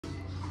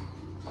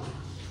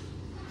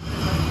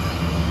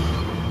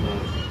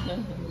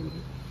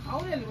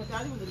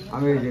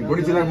ಆಮೇಲೆ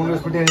ಗುಡಿ ಚೀಲ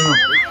ಮುಗಿಸ್ಬಿಟ್ಟೆ ನೀನು.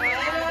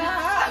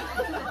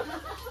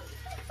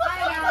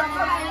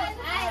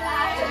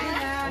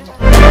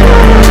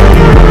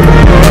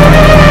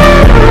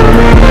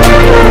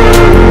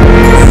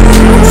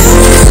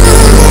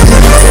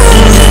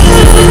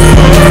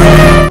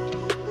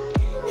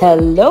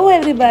 Hello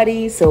everybody,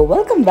 so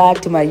welcome back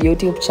to my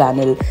YouTube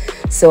channel.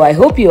 So I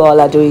hope you all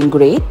are doing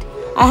great.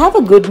 I have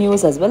a good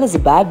news as well as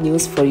a bad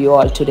news for you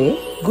all today.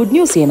 Good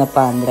news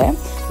ಏನಪ್ಪಾ ಅಂದ್ರೆ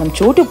ನಮ್ಮ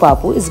ಚೋಟು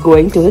ಪಾಪು is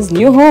going to his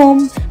new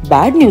home.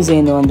 Bad news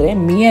ಏನು ಅಂದ್ರೆ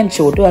me and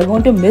Chotu are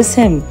going to miss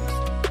him.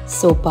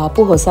 So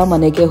ಪಾಪು ಹೊಸ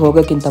ಮನೆಗೆ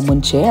ಹೋಗೋಕ್ಕಿಂತ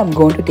ಮುಂಚೆ I'm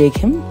going to take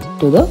him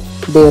to the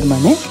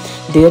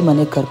ದೇವ್ರ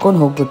ಮನೆ ಕರ್ಕೊಂಡು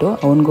ಹೋಗ್ಬಿಟ್ಟು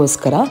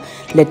ಅವನಿಗೋಸ್ಕರ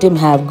let him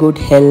have good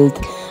health,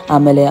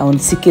 ಆಮೇಲೆ ಅವ್ನು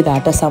ಸಿಕ್ಕಿದ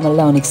ಆಟ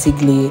ಸಾಮಾನೆಲ್ಲ ಅವನಿಗೆ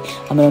ಸಿಗಲಿ,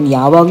 ಆಮೇಲೆ ಅವ್ನು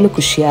ಯಾವಾಗಲೂ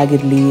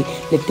ಖುಷಿಯಾಗಿರಲಿ,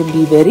 let him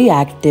be very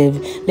active,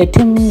 let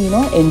him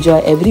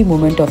enjoy every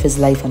moment of his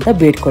life ಅಂತ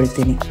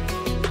ಬೇಡ್ಕೊಳ್ತೀನಿ.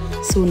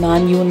 ಸೊ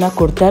ನಾನು ಇವನ್ನ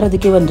ಕೊಡ್ತಾ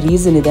ಇರೋದಕ್ಕೆ ಒಂದು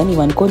ರೀಸನ್ ಇದೆ.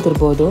 ನೀವು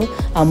ಅನ್ಕೊತಿರ್ಬೋದು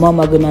ಅಮ್ಮ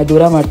ಮಗನ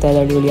ದೂರ ಮಾಡ್ತಾ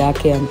ಇದ್ದಾಳೆ ಇವಳು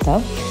ಯಾಕೆ ಅಂತ,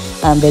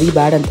 ಐ ಆಮ್ ವೆರಿ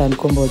ಬ್ಯಾಡ್ ಅಂತ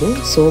ಅನ್ಕೊಬೋದು.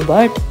 ಸೊ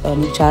ಬಟ್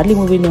ನೀವು ಚಾರ್ಲಿ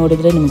ಮೂವಿ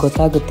ನೋಡಿದ್ರೆ ನಿಮ್ಗೆ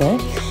ಗೊತ್ತಾಗುತ್ತೆ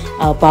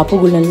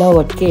ಪಾಪುಗಳನ್ನೆಲ್ಲ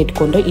ಒಟ್ಟಿಗೆ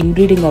ಇಟ್ಕೊಂಡ್ರೆ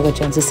ಇನ್ಬ್ರೀಡಿಂಗ್ ಆಗೋ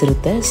ಚಾನ್ಸಸ್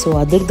ಇರುತ್ತೆ. ಸೊ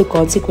ಅದರದ್ದು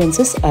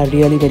consequences are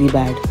really very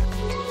bad.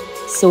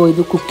 So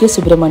ಇದು ಕುಕ್ಕೆ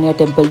ಸುಬ್ರಹ್ಮಣ್ಯ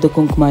ಟೆಂಪಲ್ದು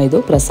ಕುಂಕುಮ, ಇದು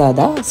ಪ್ರಸಾದ.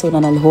 ಸೊ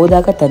ನಾನು ಅಲ್ಲಿ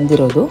ಹೋದಾಗ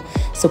ತಂದಿರೋದು.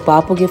 ಸೊ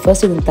ಪಾಪುಗೆ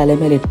ಫಸ್ಟ್ ಇದನ್ನು ತಲೆ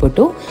ಮೇಲೆ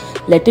ಇಟ್ಬಿಟ್ಟು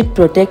let it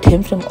protect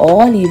him from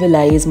all evil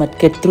ice ಮತ್ತು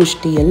ಕೆಟ್ಟ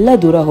ದೃಷ್ಟಿ ಎಲ್ಲ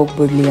ದೂರ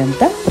ಹೋಗ್ಬಿಡ್ಲಿ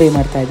ಅಂತ ಪ್ರೇ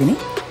ಮಾಡ್ತಾ ಇದ್ದೀನಿ.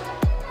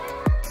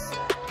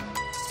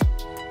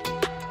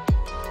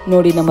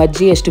 ನೋಡಿ ನಮ್ಮ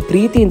ಅಜ್ಜಿ ಎಷ್ಟು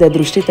ಪ್ರೀತಿಯಿಂದ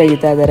ದೃಷ್ಟಿ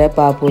ತೆಗಿತಾ ಇದ್ದಾರೆ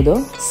ಪಾಪುದು.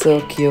 So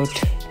cute.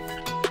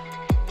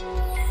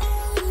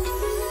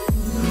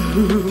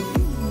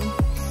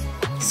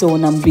 ಸೊ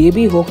ನಮ್ಮ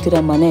ಬೇಬಿ ಹೋಗ್ತಿರೋ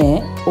ಮನೆ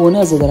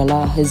ಓನರ್ಸ್ ಇದಾರಲ್ಲ,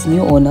 ಹಿಸ್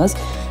ನ್ಯೂ ಓನರ್ಸ್,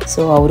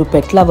 ಸೊ ಅವರು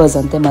ಪೆಟ್ ಲವರ್ಸ್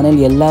ಅಂತೆ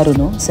ಮನೇಲಿ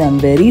ಎಲ್ಲರೂ. So I am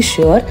very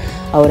sure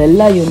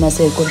ಅವರೆಲ್ಲ ಇವನ್ನ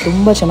ಸೇರ್ಕೊಂಡು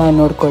ತುಂಬ ಚೆನ್ನಾಗಿ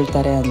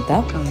ನೋಡ್ಕೊಳ್ತಾರೆ ಅಂತ.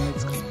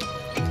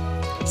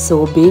 So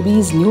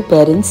babies new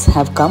parents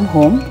have come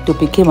home to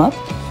pick him up.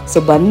 So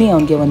ಬನ್ನಿ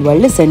ಅವನಿಗೆ ಒಂದು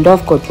ಒಳ್ಳೆ ಸೆಂಡ್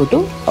ಆಫ್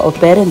ಕೊಟ್ಬಿಟ್ಟು ಅವ್ರ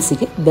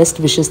ಪೇರೆಂಟ್ಸಿಗೆ ಬೆಸ್ಟ್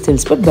ವಿಶಸ್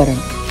ತಿಳಿಸ್ಬಿಟ್ಟು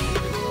ಬರೋಣ.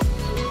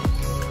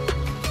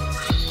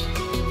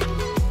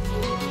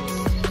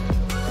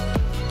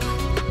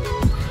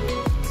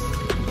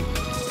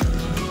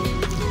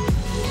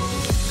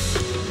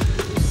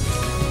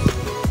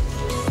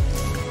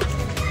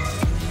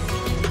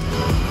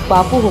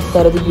 ಪಾಪು ಹೋಗ್ತಾ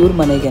ಇರೋದು ಇವ್ರ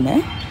ಮನೆಗೇನೆ.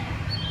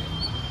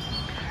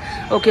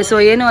 ಓಕೆ, ಸೊ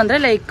ಏನು ಅಂದರೆ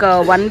ಲೈಕ್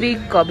 1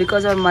 ವೀಕ್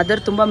ಬಿಕಾಸ್ ಅವ್ರ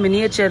ಮದರ್ ತುಂಬ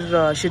ಮಿನಿಯೇಚರ್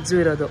ಶಿಡ್ಸು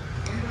ಇರೋದು.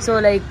 ಸೊ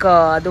ಲೈಕ್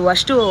ಅದು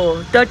ಅಷ್ಟು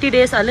 30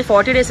 ಡೇಸ್ ಅಲ್ಲಿ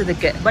 40 ಡೇಸ್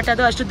ಇದಕ್ಕೆ, ಬಟ್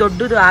ಅದು ಅಷ್ಟು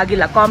ದೊಡ್ಡದು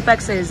ಆಗಿಲ್ಲ,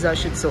 ಕಾಂಪ್ಯಾಕ್ಟ್ ಸೈಜ್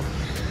ಶಿಡ್ಸು.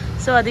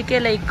 ಸೊ ಅದಕ್ಕೆ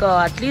ಲೈಕ್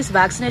ಅಟ್ಲೀಸ್ಟ್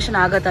ವ್ಯಾಕ್ಸಿನೇಷನ್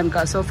ಆಗೋ ತನಕ,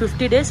 ಸೊ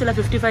 50 ಡೇಸ್ ಇಲ್ಲ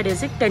 55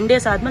 ಡೇಸಿಗೆ 10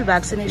 ಡೇಸ್ ಆದಮೇಲೆ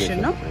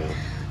ವ್ಯಾಕ್ಸಿನೇಷನ್ನು,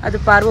 ಅದು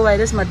ಪಾರ್ವೋ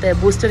ವೈರಸ್ ಮತ್ತು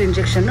ಬೂಸ್ಟರ್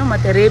ಇಂಜೆಕ್ಷನ್ನು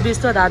ಮತ್ತು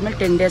ರೇಬೀಸ್ದು ಅದಾದಮೇಲೆ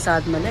 10 ಡೇಸ್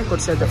ಆದಮೇಲೆ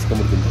ಕೊಡಿಸೋದು.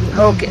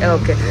 ಓಕೆ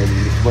ಓಕೆ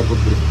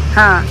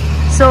ಹಾಂ.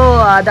 ಸೊ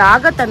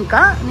ಅದಾಗೋ ತನಕ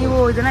ನೀವು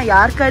ಇದನ್ನು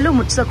ಯಾರ ಕೈಲೂ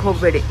ಮುಟ್ಸೋಕೆ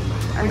ಹೋಗಬೇಡಿ,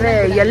 ಅಂದರೆ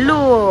ಎಲ್ಲೂ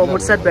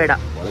ಮುಟ್ಸೋದು ಬೇಡ.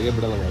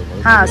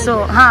 ಹಾಂ, ಸೊ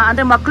ಹಾಂ,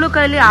 ಅಂದರೆ ಮಕ್ಕಳು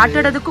ಕೈಲಿ ಆಟ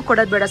ಆಡೋದಕ್ಕೂ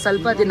ಕೊಡೋದು ಬೇಡ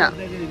ಸ್ವಲ್ಪ ದಿನ.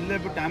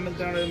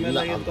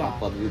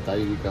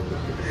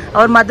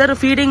 ಅವ್ರ ಮದರ್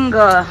ಫೀಡಿಂಗ್,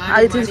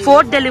 ಇದು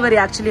 4th ಡೆಲಿವರಿ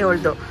ಆ್ಯಕ್ಚುಲಿ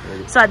ಅವಳದು.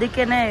 ಸೊ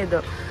ಅದಕ್ಕೇನೆ ಇದು.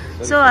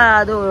 ಸೊ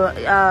ಅದು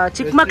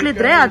ಚಿಕ್ಕ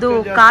ಮಕ್ಕಳಿದ್ರೆ ಅದು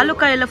ಕಾಲು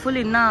ಕೈ ಎಲ್ಲ ಫುಲ್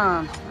ಇನ್ನೂ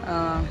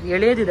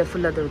ಎಳೆಯೋದಿದೆ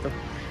ಫುಲ್ ಅದ್ರದ್ದು.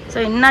 ಸೊ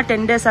ಇನ್ನು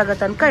 10 ಡೇಸ್ ಆಗೋ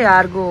ತನಕ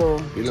ಯಾರಿಗೂ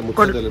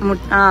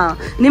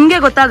ನಿಮಗೆ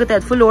ಗೊತ್ತಾಗುತ್ತೆ,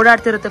 ಅದು ಫುಲ್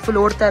ಓಡಾಡ್ತಿರುತ್ತೆ, ಫುಲ್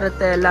ಓಡ್ತಾ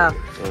ಇರುತ್ತೆ ಎಲ್ಲ.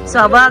 ಸೊ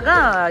ಅವಾಗ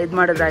ಇದು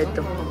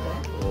ಮಾಡೋದಾಯ್ತು.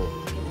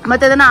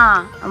 ಮತ್ತೆ ಅದನ್ನ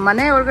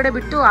ಮನೆ ಒಳಗಡೆ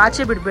ಬಿಟ್ಟು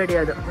ಆಚೆ ಬಿಡಬೇಡಿ.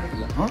 ಅದು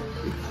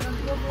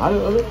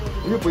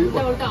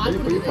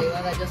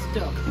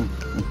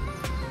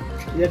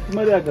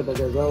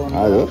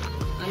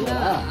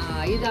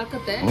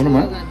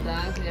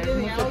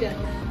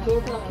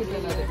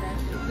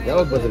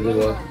ಯಾವಾಗ ಬರ್ತೀವಿ?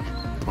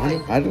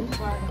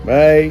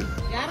 ಬಾಯ್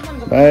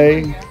ಬಾಯ್.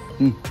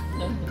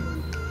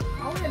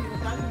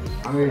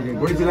 ಆಮೇಲೆ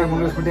ಗುಡಿ ಚೀಲ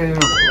ಮುಗಿಸ್ಬಿಟ್ಟೆ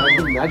ನೀನು.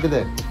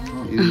 ಯಾಕಿದೆ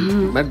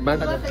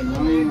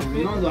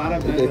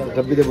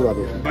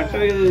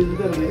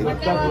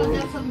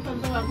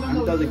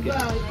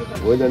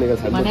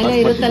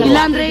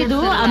ಇಲ್ಲಾಂದ್ರೆ ಇದು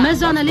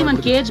ಅಮೆಝಾನ್ ಅಲ್ಲಿ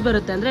ಒಂದು ಕೇಜ್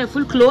ಬರುತ್ತೆ, ಅಂದ್ರೆ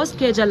ಫುಲ್ ಕ್ಲೋಸ್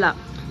ಕೇಜ್ ಅಲ್ಲ,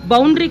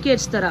 ಬೌಂಡ್ರಿ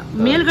ಕೇಜ್ ತರ,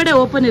 ಮೇಲ್ಗಡೆ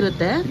ಓಪನ್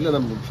ಇರುತ್ತೆ.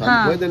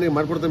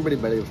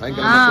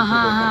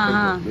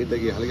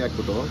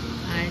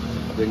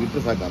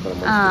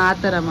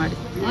 ಆತರ ಮಾಡಿ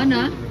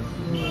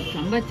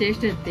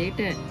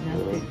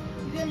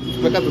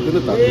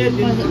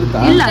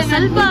ಇಲ್ಲ,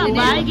 ಸ್ವಲ್ಪ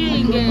ಬಾಯಿಗೆ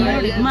ಹಿಂಗೆ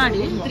ಇದು ಮಾಡಿ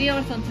 3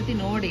 hours ಒಂದ್ಸತಿ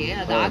ನೋಡಿ,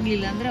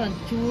 ಅದಾಗ್ಲಿಲ್ಲ ಅಂದ್ರೆ ಒಂದ್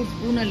ಚೂರ್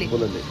ಸ್ಪೂನಲ್ಲಿ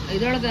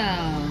ಇದ್ರೊಳಗ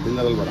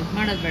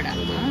ಮಾಡೋದ್ ಬೇಡ.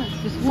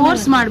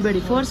 ಫೋರ್ಸ್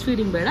ಮಾಡಬೇಡಿ, ಫೋರ್ಸ್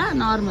ಫೀಡಿಂಗ್ ಬೇಡ,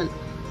 ನಾರ್ಮಲ್.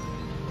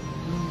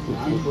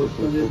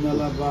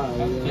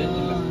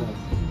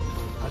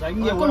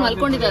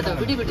 ಮಲ್ಕೊಂಡಿದೆ ಅದು,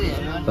 ಬಿಡಿ ಬಿಡ್ರಿ,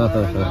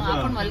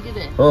 ಹಾಕೊಂಡು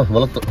ಮಲ್ಗಿದೆ.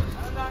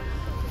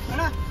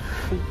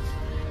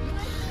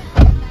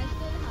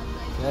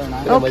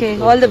 Okay,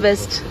 all the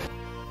best.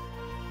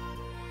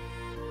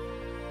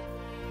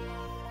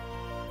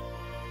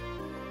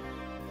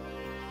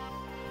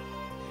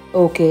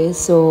 Okay,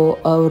 so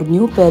our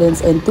new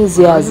parents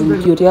enthusiasm,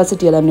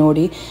 curiosity ಎಲ್ಲ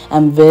ನೋಡಿ ಐ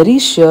ಆಮ್ ವೆರಿ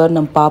ಶ್ಯೂರ್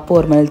ನಮ್ಮ ಪಾಪು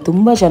ಅವ್ರ ಮನೇಲಿ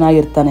ತುಂಬ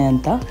ಚೆನ್ನಾಗಿರ್ತಾನೆ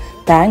ಅಂತ.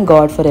 Thank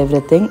god for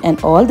everything and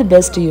all the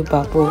best to you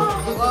ಪಾಪು.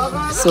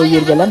 ಸೊ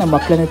ಇವ್ರಿಗೆಲ್ಲ ನಮ್ಮ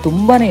ಮಕ್ಕಳನ್ನ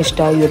ತುಂಬಾ ಇಷ್ಟ.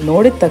 ಇವ್ರು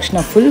ನೋಡಿದ ತಕ್ಷಣ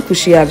ಫುಲ್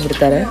ಖುಷಿ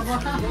ಆಗಿಬಿಡ್ತಾರೆ.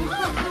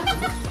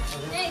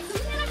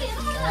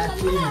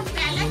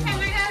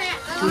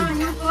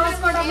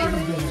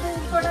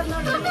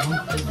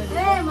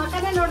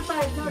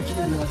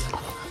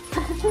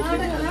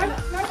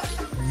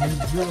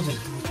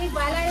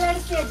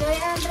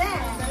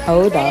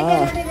 ಹೌದಾ,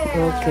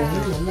 okay.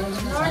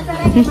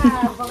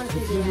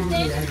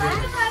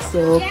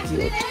 So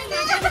cute.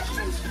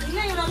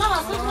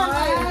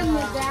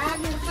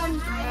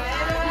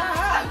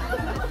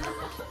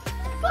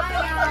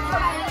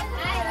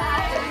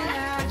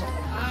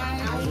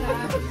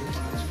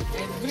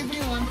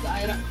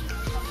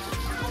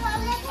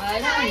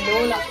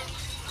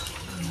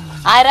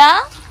 Ira?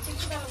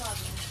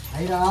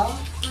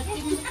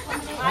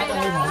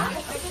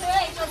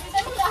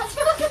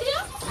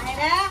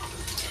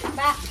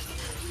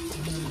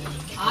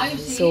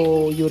 So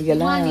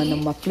ಇವ್ರಿಗೆಲ್ಲ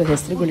ನಮ್ಮ ಮಕ್ಕಳು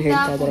ಹೆಸರುಗಳು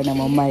ಹೇಳ್ತಾ ಇದ್ದಾರೆ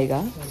ನಮ್ಮಮ್ಮ ಈಗ.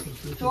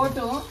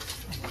 Chotu,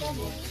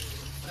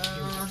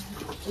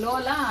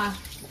 ಲೋಲಾ,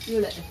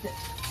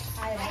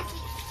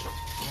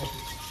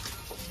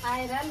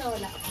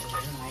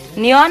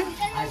 neon.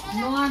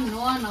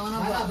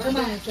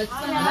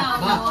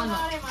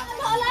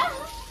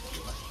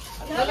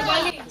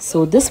 So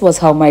this was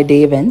how my day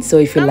went. So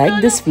if you like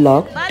this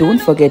vlog,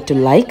 don't forget to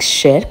like,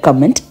 share,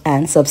 comment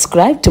and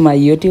subscribe to my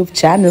YouTube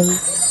channel.